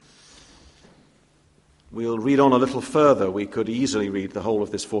We'll read on a little further. We could easily read the whole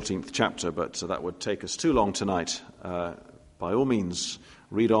of this 14th chapter, but that would take us too long tonight. By all means,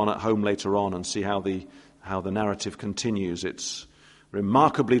 read on at home later on and see how the narrative continues. It's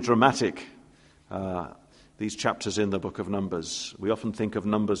remarkably dramatic, these chapters in the book of Numbers. We often think of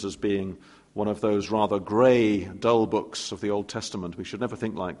Numbers as being one of those rather grey, dull books of the Old Testament. We should never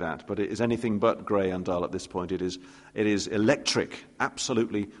think like that, but it is anything but grey and dull at this point. It is electric,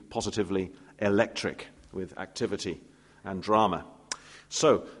 absolutely, positively electric, with activity and drama.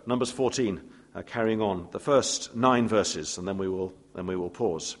 So, Numbers 14, carrying on, the first 9 verses, and then we will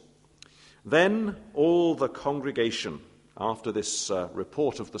pause. Then all the congregation, after this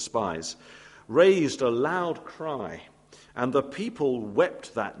report of the spies, raised a loud cry, and the people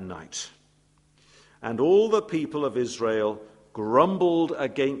wept that night. And all the people of Israel grumbled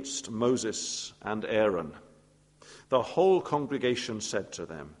against Moses and Aaron. The whole congregation said to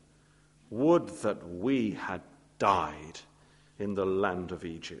them, "Would that we had died in the land of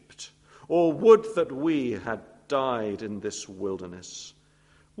Egypt, or would that we had died in this wilderness.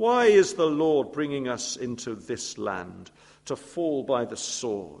 Why is the Lord bringing us into this land to fall by the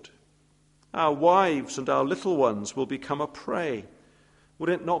sword? Our wives and our little ones will become a prey. Would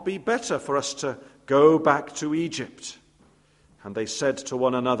it not be better for us to go back to Egypt?" And they said to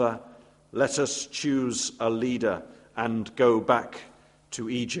one another, "Let us choose a leader and go back to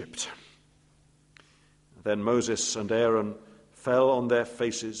Egypt." Then Moses and Aaron fell on their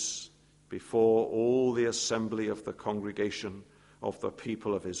faces before all the assembly of the congregation of the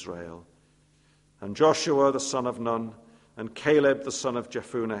people of Israel. And Joshua the son of Nun and Caleb the son of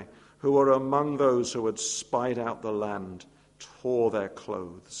Jephunneh, who were among those who had spied out the land, tore their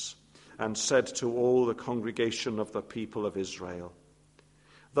clothes and said to all the congregation of the people of Israel,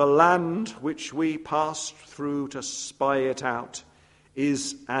 "The land which we passed through to spy it out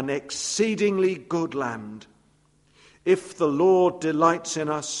is an exceedingly good land. If the Lord delights in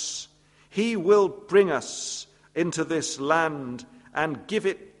us, he will bring us into this land and give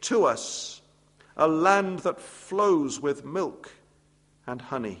it to us, a land that flows with milk and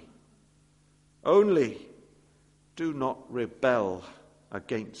honey. Only do not rebel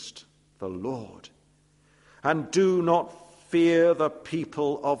against the Lord, and do not fear the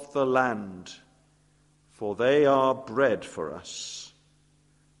people of the land, for they are bread for us.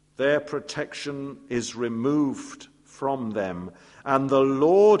 Their protection is removed from them, and the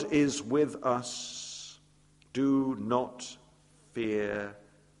Lord is with us. Do not fear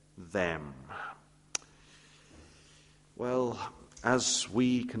them." Well, as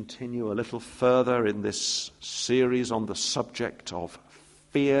we continue a little further in this series on the subject of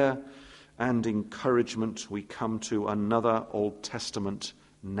fear and encouragement, we come to another Old Testament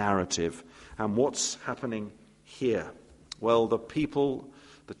narrative. And what's happening here? Well, the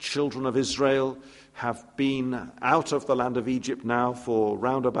children of Israel, have been out of the land of Egypt now for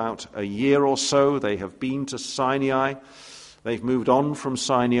round about a year or so. They have been to Sinai. They've moved on from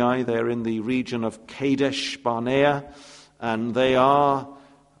Sinai. They're in the region of Kadesh Barnea, and they are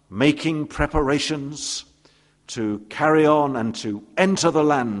making preparations to carry on and to enter the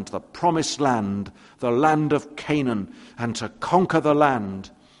land, the promised land, the land of Canaan, and to conquer the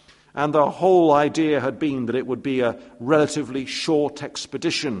land. And the whole idea had been that it would be a relatively short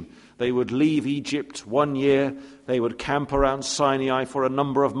expedition. They would leave Egypt 1 year, they would camp around Sinai for a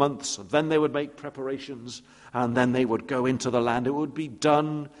number of months, then they would make preparations, and then they would go into the land. It would be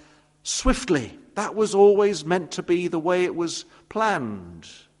done swiftly. That was always meant to be the way it was planned.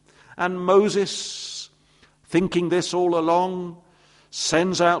 And Moses, thinking this all along,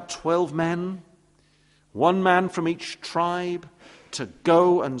 sends out 12 men, 1 man from each tribe, to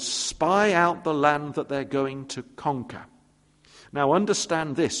go and spy out the land that they're going to conquer. Now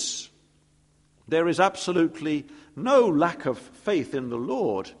understand this. There is absolutely no lack of faith in the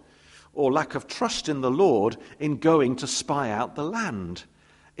Lord or lack of trust in the Lord in going to spy out the land.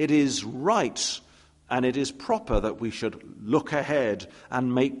 It is right and it is proper that we should look ahead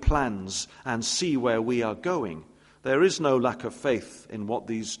and make plans and see where we are going. There is no lack of faith in what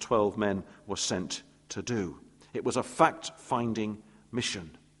these 12 men were sent to do. It was a fact-finding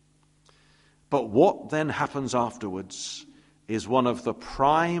mission. But what then happens afterwards is one of the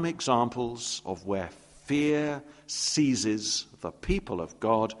prime examples of where fear seizes the people of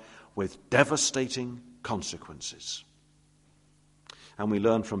God with devastating consequences. And we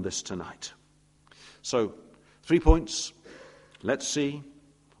learn from this tonight. So, 3 points. Let's see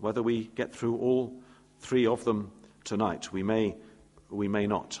whether we get through all 3 of them tonight. We may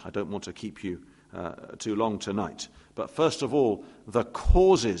not. I don't want to keep you too long tonight. But first of all, the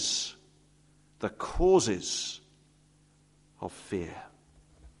causes of fear.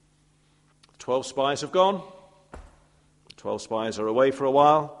 12 spies have gone. The 12 spies are away for a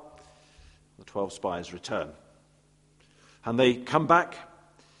while. The 12 spies return. And they come back,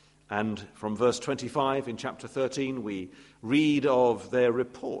 and from verse 25 in chapter 13, we read of their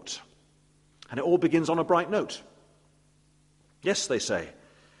report. And it all begins on a bright note. Yes, they say,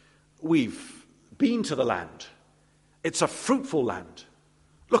 we've been to the land. It's a fruitful land.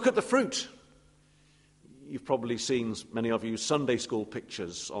 Look at the fruit. You've probably seen, many of you, Sunday school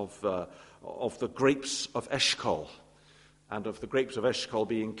pictures of the grapes of Eshcol, and of the grapes of Eshcol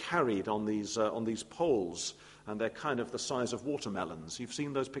being carried on these poles, and they're kind of the size of watermelons. You've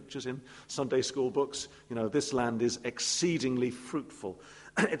seen those pictures in Sunday school books. You know, this land is exceedingly fruitful.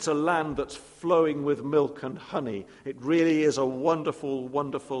 It's a land that's flowing with milk and honey. It really is a wonderful,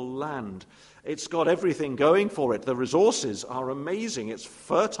 wonderful land. It's got everything going for it. The resources are amazing. It's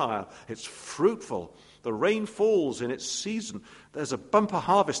fertile. It's fruitful. The rain falls in its season. There's a bumper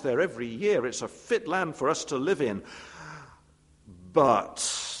harvest there every year. It's a fit land for us to live in. But,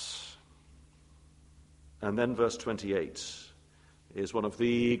 and then verse 28 is one of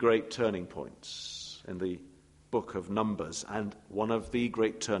the great turning points in the book of Numbers, and one of the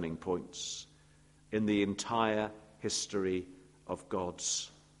great turning points in the entire history of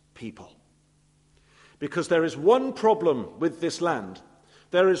God's people. Because there is one problem with this land.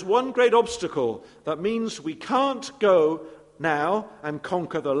 There is one great obstacle that means we can't go now and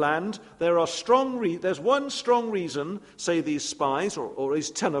conquer the land. There's one strong reason, say these spies, or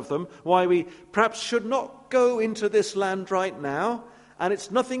these 10 of them, why we perhaps should not go into this land right now. And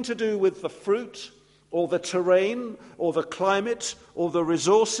it's nothing to do with the fruit, or the terrain, or the climate, or the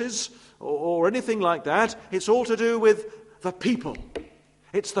resources, or anything like that. It's all to do with the people.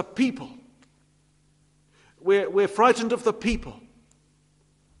 It's the people. We're frightened of the people.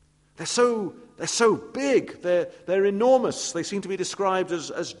 They're so big. They're enormous. They seem to be described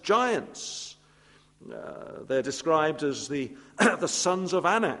as giants. They're described as the sons of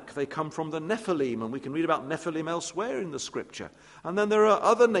Anak. They come from the Nephilim, and we can read about Nephilim elsewhere in the Scripture. And then there are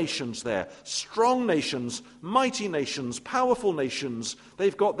other nations there, strong nations, mighty nations, powerful nations.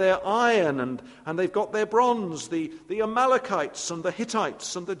 They've got their iron and they've got their bronze, the Amalekites and the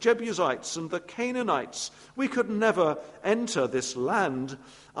Hittites and the Jebusites and the Canaanites. We could never enter this land.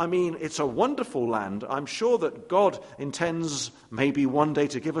 I mean, it's a wonderful land. I'm sure that God intends maybe one day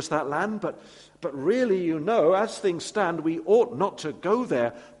to give us that land, but really, you know, as things stand, we ought not to go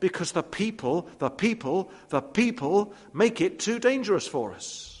there because the people make it too dangerous for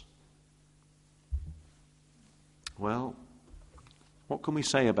us. Well, what can we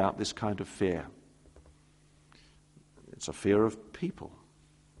say about this kind of fear? It's a fear of people.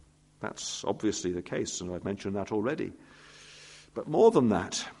 That's obviously the case, and I've mentioned that already. But more than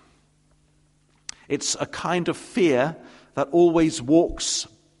that, it's a kind of fear that always walks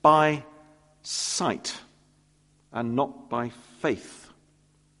by sight and not by faith.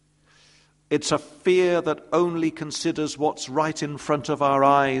 It's a fear that only considers what's right in front of our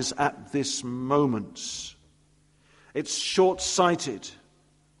eyes at this moment. It's short-sighted.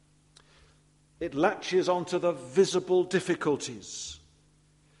 It latches onto the visible difficulties.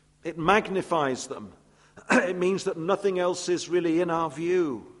 It magnifies them. It means that nothing else is really in our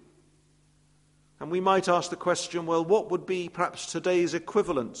view. And we might ask the question, well, what would be perhaps today's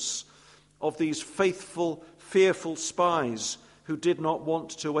equivalence of these faithful, fearful spies who did not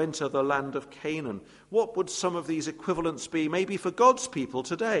want to enter the land of Canaan? What would some of these equivalents be, maybe for God's people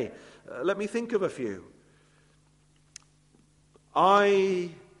today? Let me think of a few.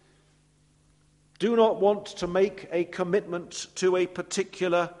 I do not want to make a commitment to a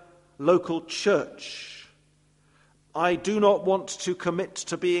particular local church. I do not want to commit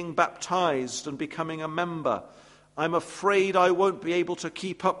to being baptized and becoming a member. I'm afraid I won't be able to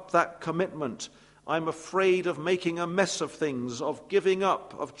keep up that commitment. I'm afraid of making a mess of things, of giving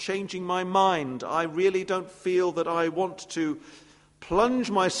up, of changing my mind. I really don't feel that I want to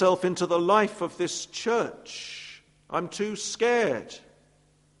plunge myself into the life of this church. I'm too scared.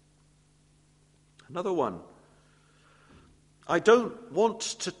 Another one. I don't want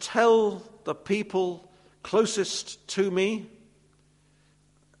to tell the people closest to me,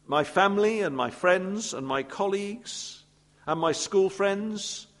 my family and my friends and my colleagues and my school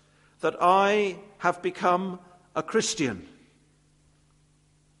friends, that I have become a Christian.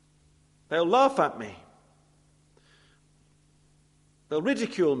 They'll laugh at me. They'll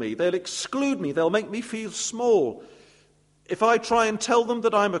ridicule me. They'll exclude me. They'll make me feel small. If I try and tell them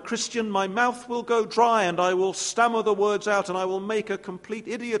that I'm a Christian, my mouth will go dry and I will stammer the words out and I will make a complete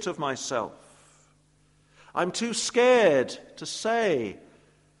idiot of myself. I'm too scared to say.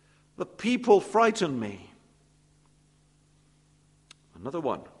 The people frighten me. Another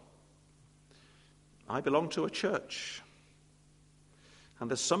one. I belong to a church. And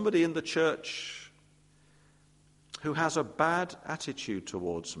there's somebody in the church who has a bad attitude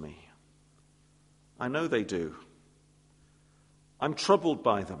towards me. I know they do. I'm troubled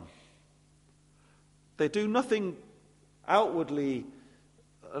by them. They do nothing outwardly,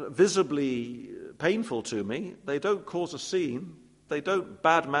 visibly painful to me. They don't cause a scene. They don't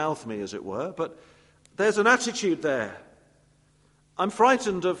badmouth me, as it were. But there's an attitude there. I'm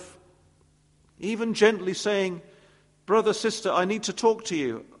frightened of even gently saying, brother, sister, I need to talk to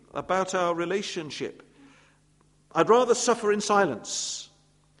you about our relationship. I'd rather suffer in silence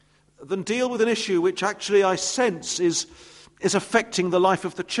than deal with an issue which actually I sense is affecting the life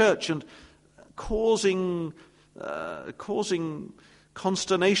of the church and causing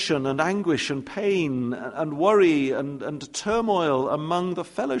consternation and anguish and pain and worry and turmoil among the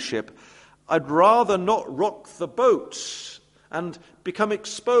fellowship. I'd rather not rock the boat and become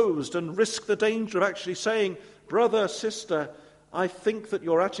exposed and risk the danger of actually saying, brother, sister, I think that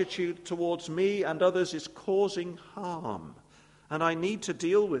your attitude towards me and others is causing harm, and I need to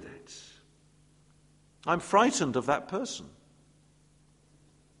deal with it. I'm frightened of that person.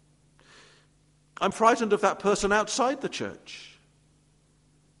 I'm frightened of that person outside the church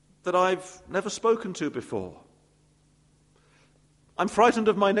that I've never spoken to before. I'm frightened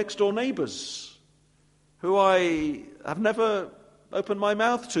of my next-door neighbours who I have never opened my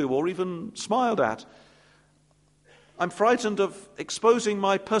mouth to or even smiled at. I'm frightened of exposing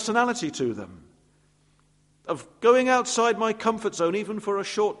my personality to them, of going outside my comfort zone even for a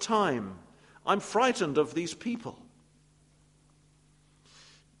short time. I'm frightened of these people.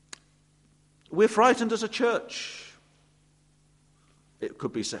 We're frightened as a church, it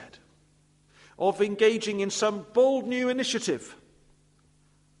could be said, of engaging in some bold new initiative.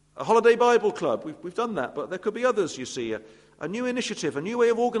 A holiday Bible club, we've done that, but there could be others, you see. A new initiative, a new way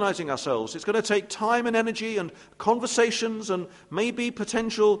of organizing ourselves. It's going to take time and energy and conversations and maybe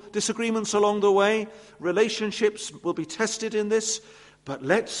potential disagreements along the way. Relationships will be tested in this, but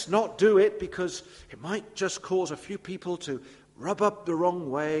let's not do it because it might just cause a few people to rub up the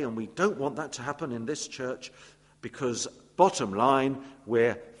wrong way, and we don't want that to happen in this church because, bottom line,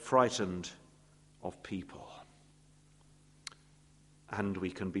 we're frightened of people. And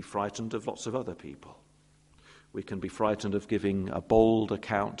we can be frightened of lots of other people. We can be frightened of giving a bold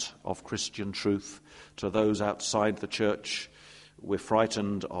account of Christian truth to those outside the church. We're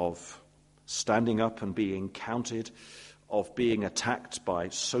frightened of standing up and being counted, of being attacked by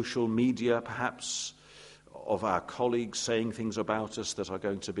social media perhaps, of our colleagues saying things about us that are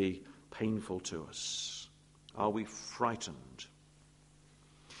going to be painful to us. Are we frightened?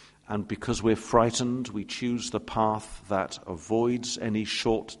 And because we're frightened, we choose the path that avoids any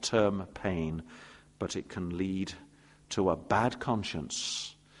short-term pain, but it can lead to a bad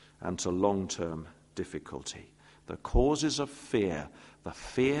conscience and to long-term difficulty. The causes of fear, the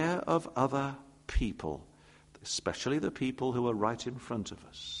fear of other people, especially the people who are right in front of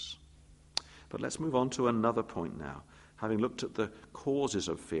us. But let's move on to another point now. Having looked at the causes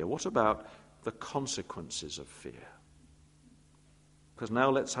of fear, what about the consequences of fear? Because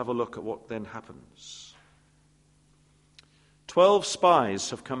now let's have a look at what then happens. 12 spies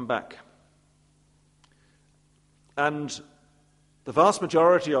have come back. And the vast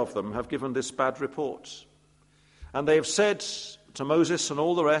majority of them have given this bad report. And they have said to Moses and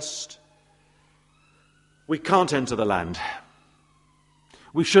all the rest, we can't enter the land.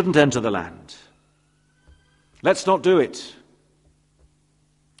 We shouldn't enter the land. Let's not do it.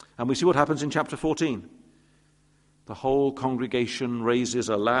 And we see what happens in chapter 14. The whole congregation raises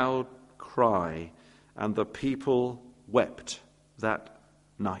a loud cry, and the people wept that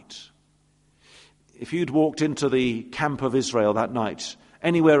night. If you'd walked into the camp of Israel that night,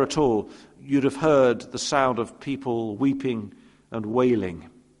 anywhere at all, you'd have heard the sound of people weeping and wailing.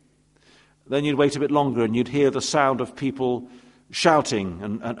 Then you'd wait a bit longer and you'd hear the sound of people shouting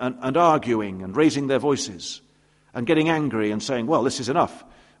and arguing and raising their voices and getting angry and saying, well, this is enough.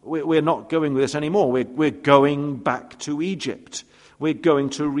 We're not going with this anymore. We're going back to Egypt. We're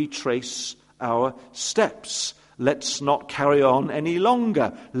going to retrace our steps. Let's not carry on any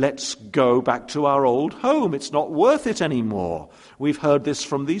longer. Let's go back to our old home. It's not worth it anymore. We've heard this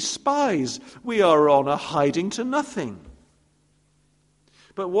from these spies. We are on a hiding to nothing.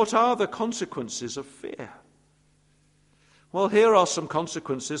 But what are the consequences of fear? Well, here are some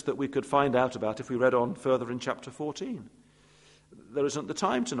consequences that we could find out about if we read on further in chapter 14. There isn't the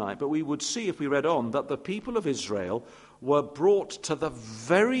time tonight, but we would see if we read on that the people of Israel were brought to the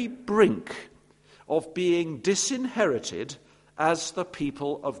very brink of being disinherited as the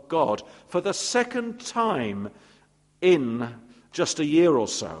people of God for the second time in just a year or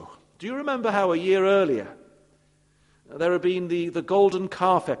so. Do you remember how a year earlier there had been the golden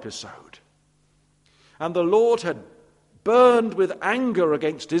calf episode? And the Lord had burned with anger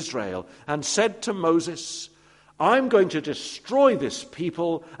against Israel and said to Moses, I'm going to destroy this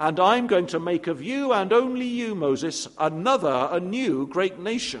people, and I'm going to make of you and only you, Moses, a new great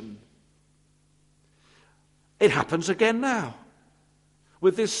nation. It happens again now.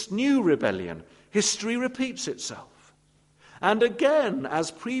 With this new rebellion, history repeats itself. And again,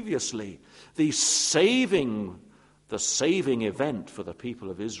 as previously, the saving event for the people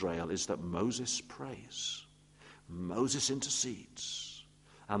of Israel is that Moses prays. Moses intercedes,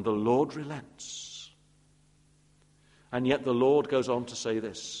 and the Lord relents. And yet the Lord goes on to say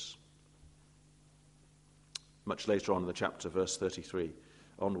this, much later on in the chapter, verse 33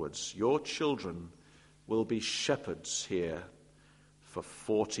 onwards. Your children will be shepherds here for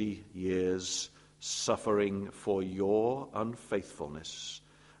 40 years, suffering for your unfaithfulness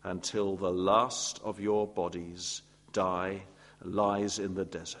until the last of your bodies lies in the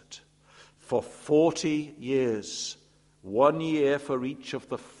desert. For 40 years, 1 year for each of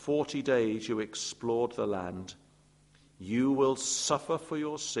the 40 days you explored the land, you will suffer for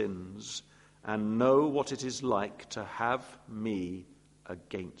your sins and know what it is like to have me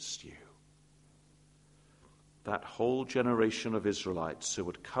against you. That whole generation of Israelites who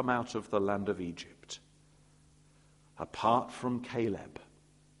had come out of the land of Egypt, apart from Caleb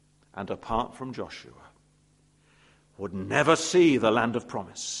and apart from Joshua, would never see the land of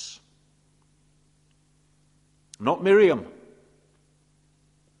promise. Not Miriam,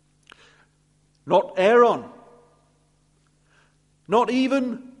 not Aaron, not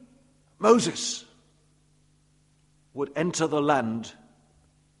even Moses would enter the land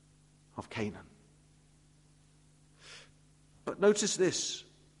of Canaan. But notice this.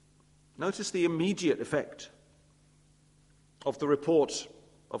 Notice the immediate effect of the report,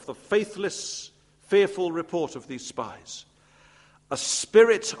 of the faithless, fearful report of these spies. A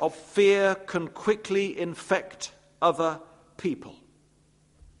spirit of fear can quickly infect other people.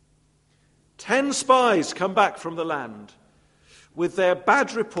 10 spies come back from the land with their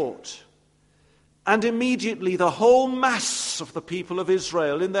bad report, and immediately the whole mass of the people of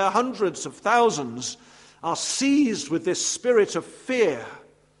Israel, in their hundreds of thousands, are seized with this spirit of fear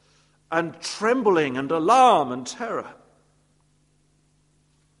and trembling and alarm and terror.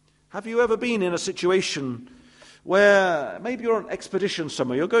 Have you ever been in a situation where maybe you're on an expedition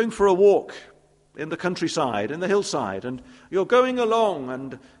somewhere, you're going for a walk in the countryside, in the hillside, and you're going along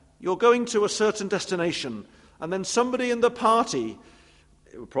and you're going to a certain destination, and then somebody in the party,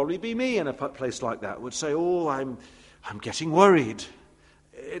 it would probably be me in a place like that, would say, oh, I'm getting worried.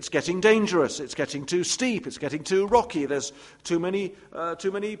 It's getting dangerous. It's getting too steep. It's getting too rocky. There's too many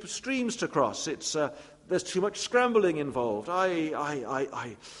streams to cross. There's too much scrambling involved.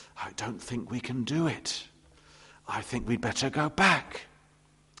 I don't think we can do it. I think we'd better go back.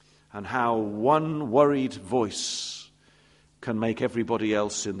 And how one worried voice can make everybody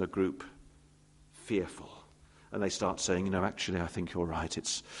else in the group fearful. And they start saying, actually, I think you're right.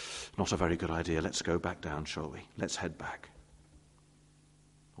 It's not a very good idea. Let's go back down, shall we? Let's head back.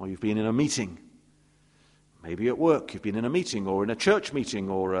 Or you've been in a meeting, maybe at work, you've been in a meeting or in a church meeting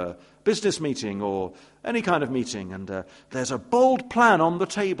or a business meeting or any kind of meeting, and there's a bold plan on the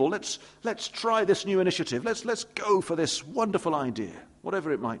table. Let's try this new initiative. Let's go for this wonderful idea,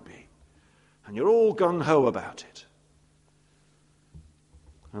 whatever it might be. And you're all gung-ho about it.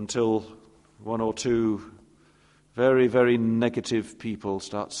 Until one or two very, very negative people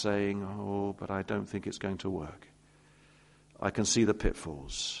start saying, oh, but I don't think it's going to work. I can see the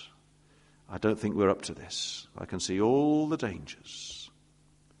pitfalls. I don't think we're up to this. I can see all the dangers.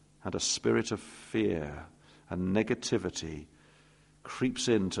 And a spirit of fear and negativity creeps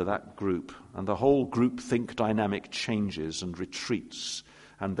into that group, and the whole groupthink dynamic changes and retreats,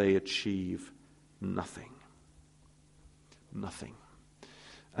 and they achieve nothing. Nothing.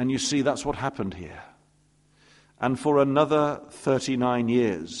 And you see, that's what happened here. And for another 39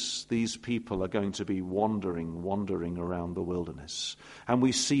 years, these people are going to be wandering around the wilderness. And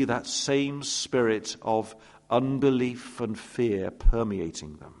we see that same spirit of unbelief and fear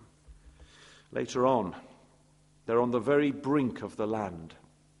permeating them. Later on, they're on the very brink of the land.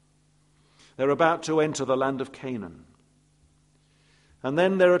 They're about to enter the land of Canaan. And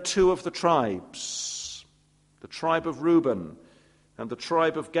then there are two of the tribes, the tribe of Reuben and the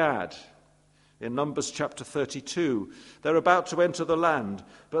tribe of Gad. In Numbers chapter 32, they're about to enter the land.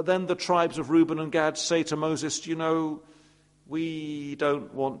 But then the tribes of Reuben and Gad say to Moses, we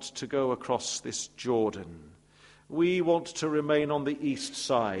don't want to go across this Jordan. We want to remain on the east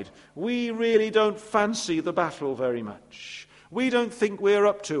side. We really don't fancy the battle very much. We don't think we're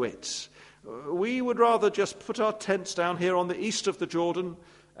up to it. We would rather just put our tents down here on the east of the Jordan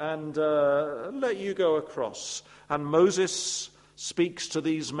and let you go across. And Moses speaks to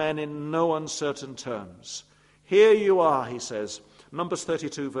these men in no uncertain terms. Here you are, he says, Numbers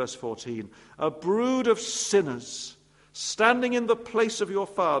 32, verse 14, a brood of sinners, standing in the place of your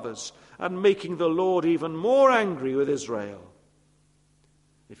fathers and making the Lord even more angry with Israel.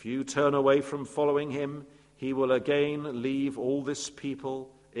 If you turn away from following him, he will again leave all this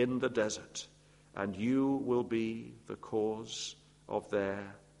people in the desert, and you will be the cause of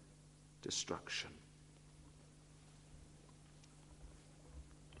their destruction.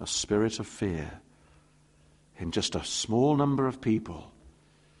 A spirit of fear in just a small number of people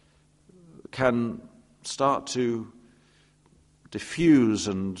can start to diffuse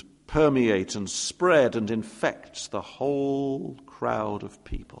and permeate and spread and infect the whole crowd of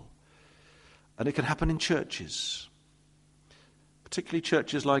people. And it can happen in churches, particularly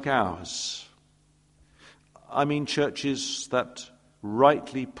churches like ours. I mean churches that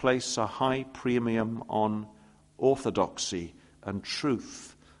rightly place a high premium on orthodoxy and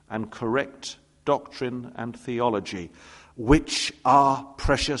truth and correct doctrine and theology, which are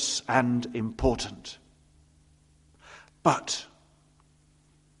precious and important. But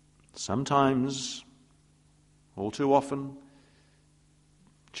sometimes, all too often,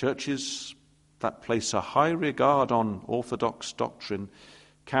 churches that place a high regard on orthodox doctrine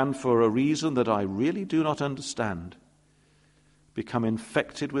can, for a reason that I really do not understand, become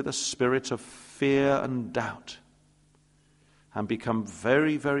infected with a spirit of fear and doubt and become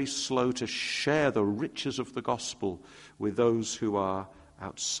very, very slow to share the riches of the gospel with those who are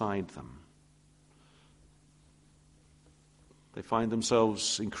outside them. They find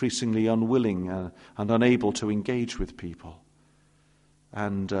themselves increasingly unwilling and unable to engage with people.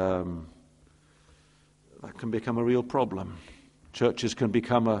 And that can become a real problem. Churches can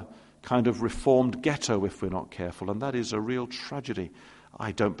become a kind of reformed ghetto if we're not careful, and that is a real tragedy.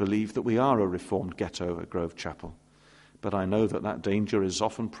 I don't believe that we are a reformed ghetto at Grove Chapel, but I know that that danger is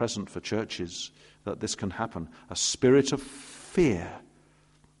often present for churches, that this can happen. A spirit of fear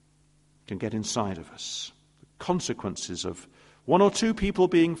can get inside of us. The consequences of one or two people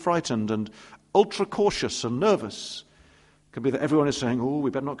being frightened and ultra cautious and nervous can be that everyone is saying, oh, we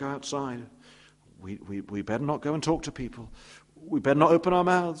better not go outside. We better not go and talk to people. We better not open our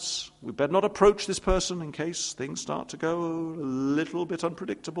mouths. We better not approach this person in case things start to go a little bit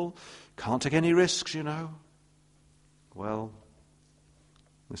unpredictable. Can't take any risks, you know. Well,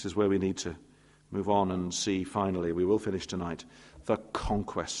 this is where we need to move on and see, finally, we will finish tonight, the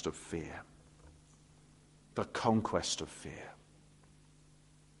conquest of fear. The conquest of fear.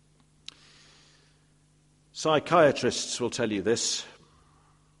 Psychiatrists will tell you this.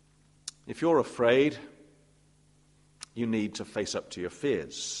 If you're afraid, you need to face up to your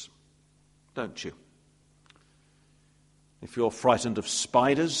fears, don't you? If you're frightened of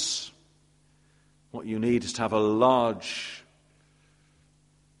spiders, what you need is to have a large,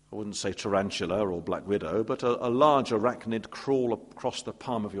 I wouldn't say tarantula or black widow, but a large arachnid crawl across the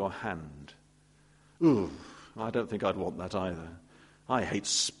palm of your hand. Ooh, I don't think I'd want that either. I hate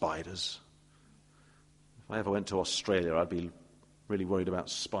spiders. If I ever went to Australia, I'd be really worried about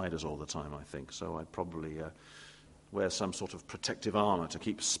spiders all the time, I think. So I'd probably wear some sort of protective armor to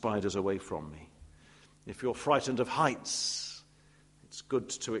keep spiders away from me. If you're frightened of heights, it's good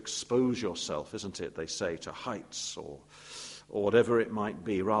to expose yourself, isn't it, they say, to heights or whatever it might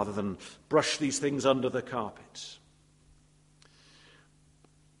be, rather than brush these things under the carpet.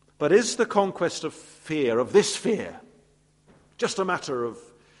 But is the conquest of fear, of this fear, just a matter of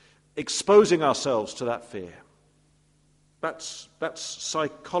exposing ourselves to that fear? That's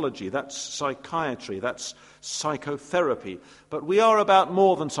psychology, that's psychiatry, that's psychotherapy. But we are about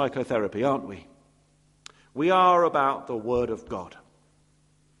more than psychotherapy, aren't we? We are about the Word of God.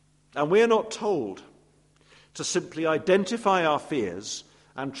 And we're not told to simply identify our fears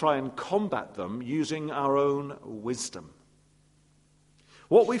and try and combat them using our own wisdom.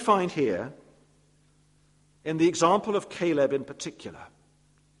 What we find here, in the example of Caleb in particular,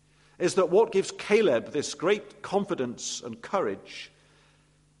 is that what gives Caleb this great confidence and courage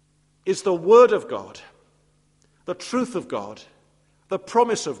is the Word of God, the truth of God, the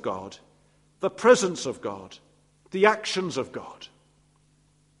promise of God, the presence of God, the actions of God.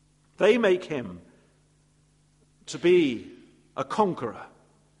 They make him to be a conqueror,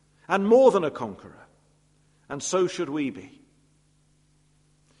 and more than a conqueror, and so should we be.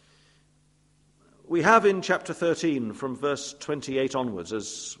 We have in chapter 13, from verse 28 onwards,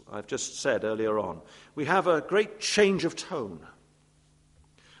 as I've just said earlier on, we have a great change of tone.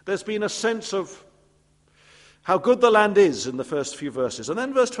 There's been a sense of how good the land is in the first few verses. And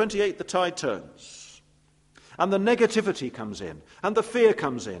then verse 28, the tide turns. And the negativity comes in, and the fear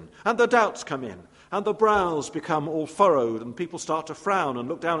comes in, and the doubts come in, and the brows become all furrowed, and people start to frown and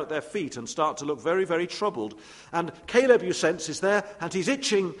look down at their feet and start to look very, very troubled. And Caleb, you sense, is there, and he's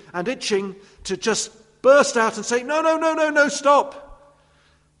itching and itching to just burst out and say, no, stop.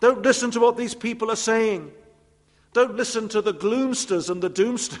 Don't listen to what these people are saying. Don't listen to the gloomsters and the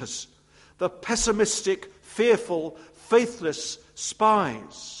doomsters, the pessimistic, fearful, faithless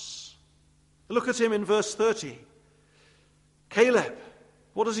spies. Look at him in verse 30. Caleb,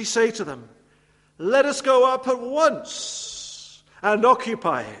 what does he say to them? Let us go up at once and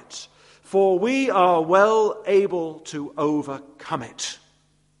occupy it, for we are well able to overcome it.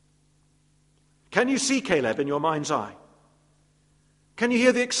 Can you see Caleb in your mind's eye? Can you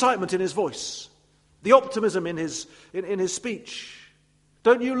hear the excitement in his voice? The optimism in his speech?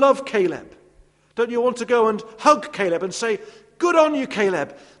 Don't you love Caleb? Don't you want to go and hug Caleb and say, good on you,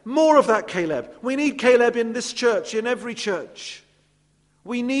 Caleb. More of that, Caleb. We need Caleb in this church, in every church.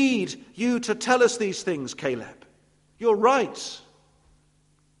 We need you to tell us these things, Caleb. You're right.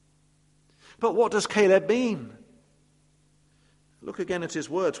 But what does Caleb mean? Look again at his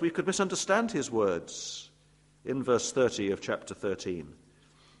words. We could misunderstand his words in verse 30 of chapter 13.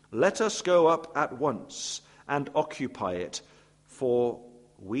 Let us go up at once and occupy it, for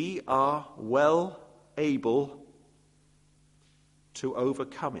we are well able to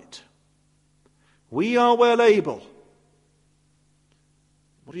overcome it. We are well able.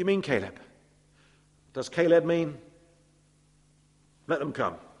 What do you mean, Caleb? Does Caleb mean, let them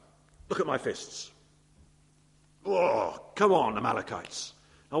come? Look at my fists. Oh, come on, Amalekites.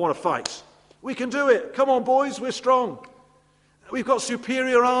 I want to fight. We can do it. Come on, boys, we're strong. We've got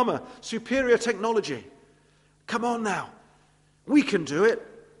superior armor, superior technology. Come on now. We can do it.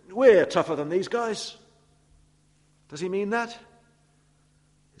 We're tougher than these guys. Does he mean that?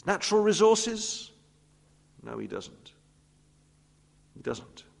 His natural resources? No, he doesn't. He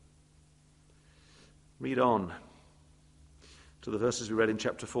doesn't. Read on to the verses we read in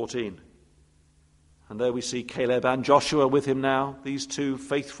chapter 14. And there we see Caleb and Joshua with him now, these two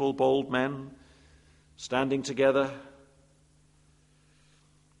faithful, bold men, standing together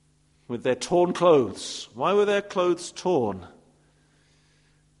with their torn clothes. Why were their clothes torn?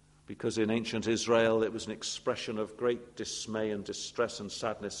 Because in ancient Israel it was an expression of great dismay and distress and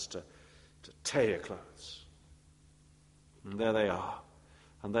sadness to tear your clothes. And there they are.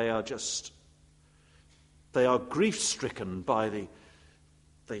 And they are grief-stricken by the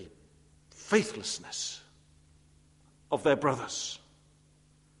faithlessness of their brothers.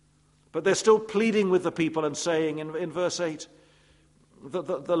 But they're still pleading with the people and saying in verse 8,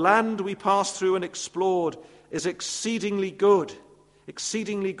 the land we passed through and explored is exceedingly good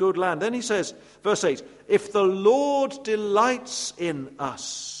land. Then he says, verse 8, if the Lord delights in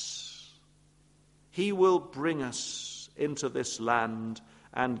us, he will bring us into this land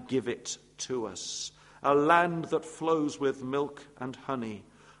and give it to us, a land that flows with milk and honey.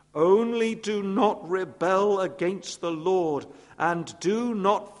 Only do not rebel against the Lord, and do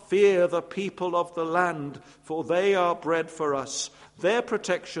not fear the people of the land, for they are bread for us. Their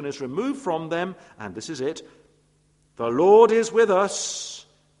protection is removed from them, and this is it. The Lord is with us.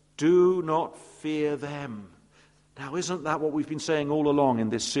 Do not fear them. Now, isn't that what we've been saying all along in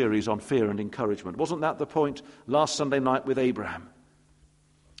this series on fear and encouragement? Wasn't that the point last Sunday night with Abraham?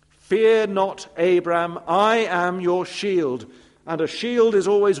 Fear not, Abraham, I am your shield. And a shield is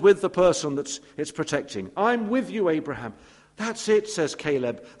always with the person that it's protecting. I'm with you, Abraham. That's it, says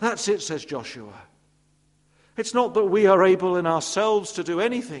Caleb. That's it, says Joshua. It's not that we are able in ourselves to do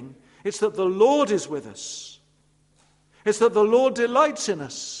anything. It's that the Lord is with us. It's that the Lord delights in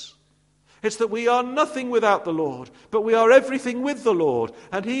us. It's that we are nothing without the Lord, but we are everything with the Lord,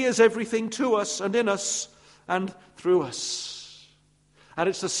 and he is everything to us and in us and through us. And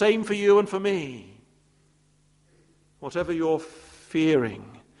it's the same for you and for me. Whatever you're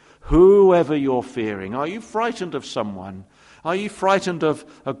fearing, whoever you're fearing, are you frightened of someone? Are you frightened of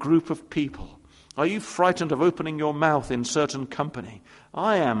a group of people? Are you frightened of opening your mouth in certain company?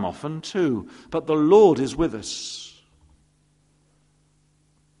 I am often too, but the Lord is with us.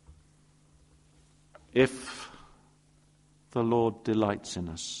 If the Lord delights in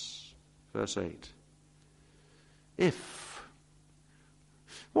us. Verse 8. If.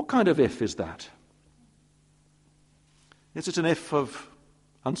 What kind of if is that? Is it an if of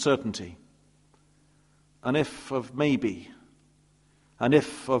uncertainty? An if of maybe? An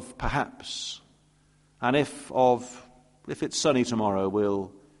if of perhaps? An if of, if it's sunny tomorrow,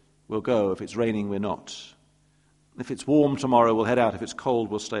 we'll go. If it's raining, we're not. If it's warm tomorrow, we'll head out. If it's cold,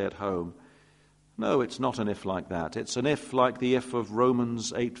 we'll stay at home. No, it's not an if like that. It's an if like the if of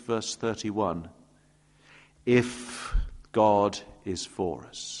Romans 8 verse 31. If God is for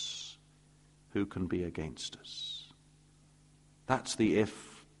us, who can be against us? That's the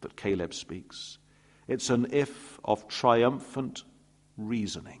if that Caleb speaks. It's an if of triumphant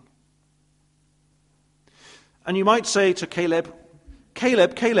reasoning. And you might say to Caleb,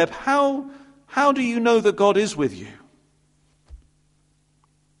 Caleb, how do you know that God is with you?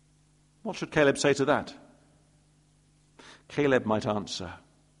 What should Caleb say to that? Caleb might answer,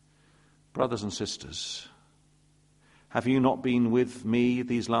 brothers and sisters, have you not been with me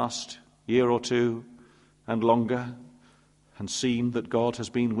these last year or two and longer and seen that God has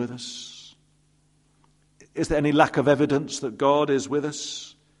been with us? Is there any lack of evidence that God is with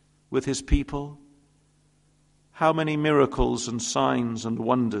us, with his people? How many miracles and signs and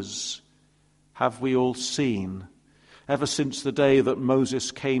wonders have we all seen ever since the day that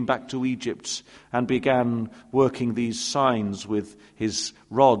Moses came back to Egypt and began working these signs with his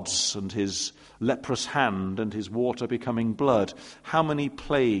rods and his leprous hand and his water becoming blood? How many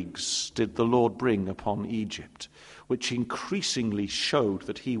plagues did the Lord bring upon Egypt, which increasingly showed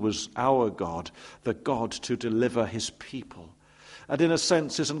that he was our God, the God to deliver his people? And in a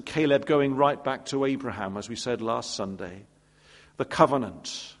sense, isn't Caleb going right back to Abraham, as we said last Sunday? The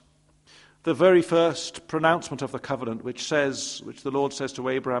covenant, the very first pronouncement of the covenant, which the Lord says to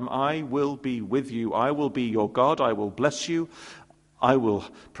Abraham, I will be with you, I will be your God, I will bless you, I will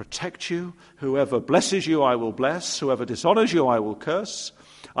protect you. Whoever blesses you, I will bless. Whoever dishonors you, I will curse.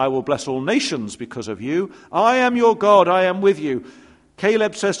 I will bless all nations because of you. I am your God, I am with you.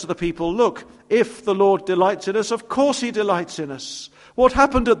 Caleb says to the people, look, if the Lord delights in us, of course he delights in us. What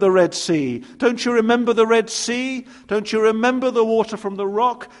happened at the Red Sea? Don't you remember the Red Sea? Don't you remember the water from the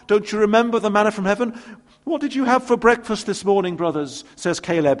rock? Don't you remember the manna from heaven? What did you have for breakfast this morning, brothers? Says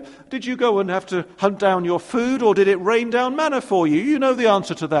Caleb. Did you go and have to hunt down your food, or did it rain down manna for you? You know the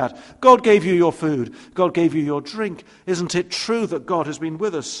answer to that. God gave you your food. God gave you your drink. Isn't it true that God has been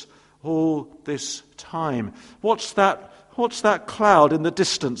with us all this time? What's that cloud in the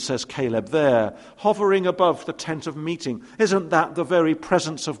distance, says Caleb, there, hovering above the tent of meeting? Isn't that the very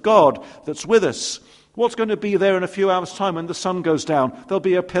presence of God that's with us? What's going to be there in a few hours' time when the sun goes down? There'll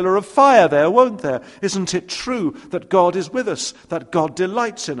be a pillar of fire there, won't there? Isn't it true that God is with us, that God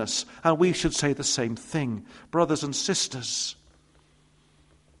delights in us? And we should say the same thing, brothers and sisters.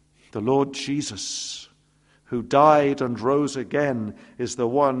 The Lord Jesus, who died and rose again, is the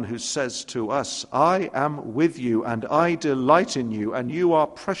one who says to us, I am with you and I delight in you and you are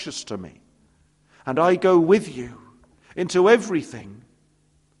precious to me. And I go with you into everything.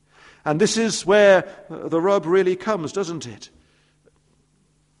 And this is where the rub really comes, doesn't it?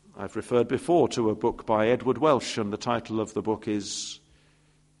 I've referred before to a book by Edward Welsh, and the title of the book is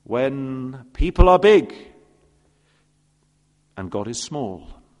When People Are Big and God is Small.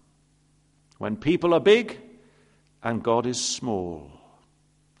 When people are big and God is small.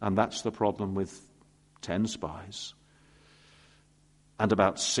 And that's the problem with 10 spies and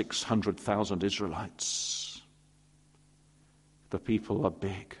about 600,000 Israelites. The people are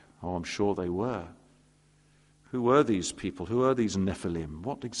big. Oh, I'm sure they were. Who were these people? Who are these Nephilim?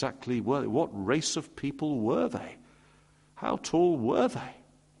 What exactly were they? What race of people were they? How tall were they?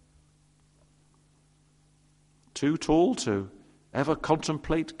 Too tall to ever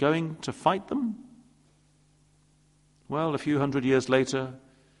contemplate going to fight them? Well, a few hundred years later,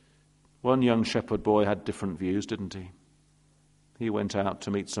 one young shepherd boy had different views, didn't he? He went out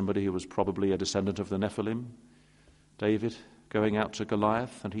to meet somebody who was probably a descendant of the Nephilim, David, going out to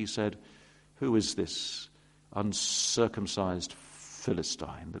Goliath, and he said, who is this uncircumcised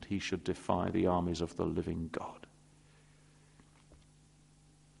Philistine that he should defy the armies of the living God?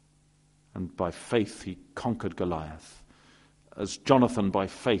 And by faith he conquered Goliath, as Jonathan by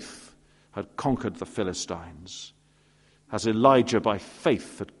faith had conquered the Philistines, as Elijah by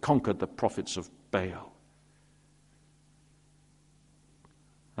faith had conquered the prophets of Baal,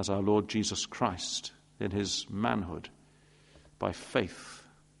 as our Lord Jesus Christ in his manhood by faith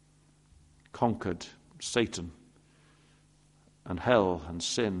conquered Satan and hell and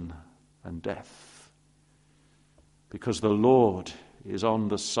sin and death, because the Lord is on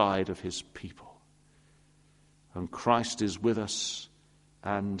the side of his people and Christ is with us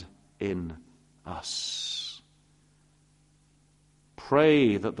and in us.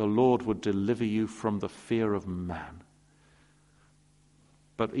 Pray that the Lord would deliver you from the fear of man.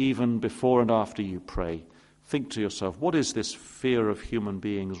 But even before and after you pray, think to yourself, what is this fear of human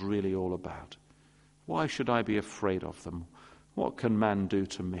beings really all about? Why should I be afraid of them? What can man do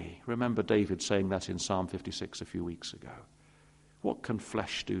to me? Remember David saying that in Psalm 56 a few weeks ago. What can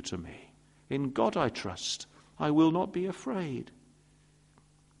flesh do to me? In God I trust. I will not be afraid.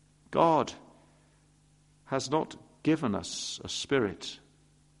 God has not given us a spirit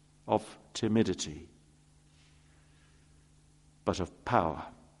of timidity, but of power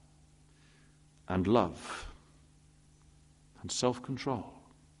and love and self-control.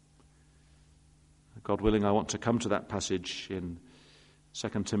 God willing, I want to come to that passage in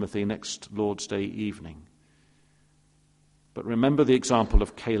 2 Timothy next Lord's Day evening. But remember the example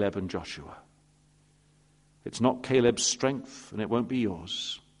of Caleb and Joshua. It's not Caleb's strength, and it won't be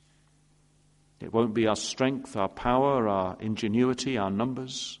yours. It won't be our strength, our power, our ingenuity, our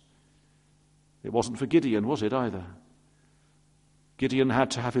numbers. It wasn't for Gideon, was it, either? Gideon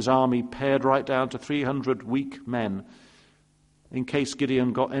had to have his army pared right down to 300 weak men, in case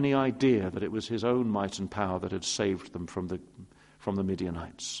Gideon got any idea that it was his own might and power that had saved them from the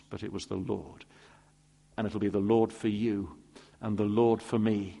Midianites. But it was the Lord. And it'll be the Lord for you and the Lord for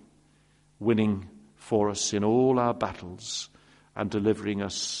me, winning for us in all our battles and delivering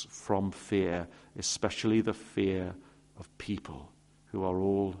us from fear, especially the fear of people who are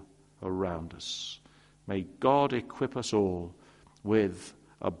all around us. May God equip us all with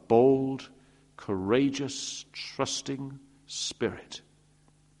a bold, courageous, trusting spirit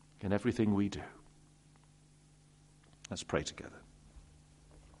in everything we do. Let's pray together.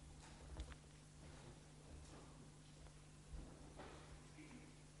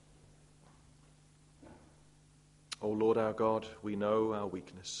 O Lord our God, we know our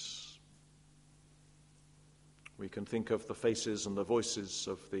weakness. We can think of the faces and the voices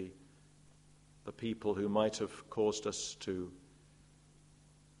of the people who might have caused us to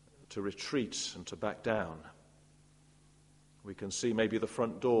retreat and to back down. We can see maybe the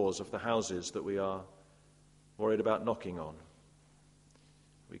front doors of the houses that we are worried about knocking on.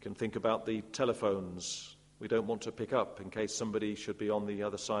 We can think about the telephones we don't want to pick up in case somebody should be on the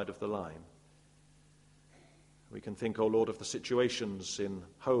other side of the line. We can think, O Lord, of the situations in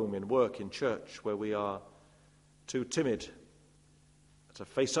home, in work, in church, where we are too timid to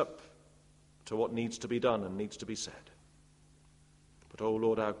face up to what needs to be done and needs to be said. But, O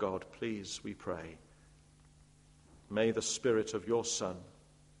Lord our God, please, we pray, may the Spirit of your Son,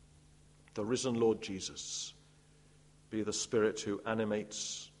 the risen Lord Jesus, be the Spirit who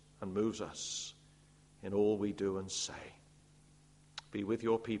animates and moves us in all we do and say. Be with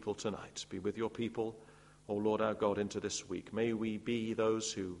your people tonight. Be with your people, O Lord our God, into this week. May we be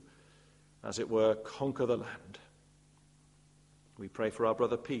those who, as it were, conquer the land. We pray for our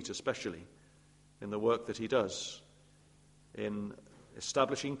brother Pete, especially in the work that he does in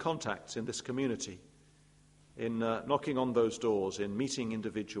establishing contacts in this community, in knocking on those doors, in meeting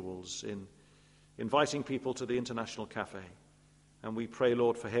individuals, in inviting people to the International Cafe. And we pray,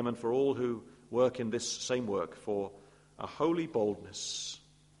 Lord, for him and for all who work in this same work, for a holy boldness,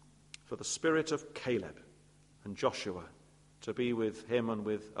 for the spirit of Caleb and Joshua to be with him and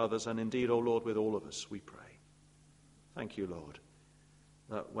with others, and indeed, O Lord, with all of us, we pray. Thank you, Lord,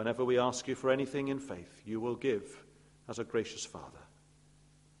 that whenever we ask you for anything in faith, you will give as a gracious Father.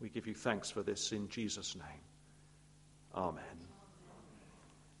 We give you thanks for this in Jesus' name. Amen.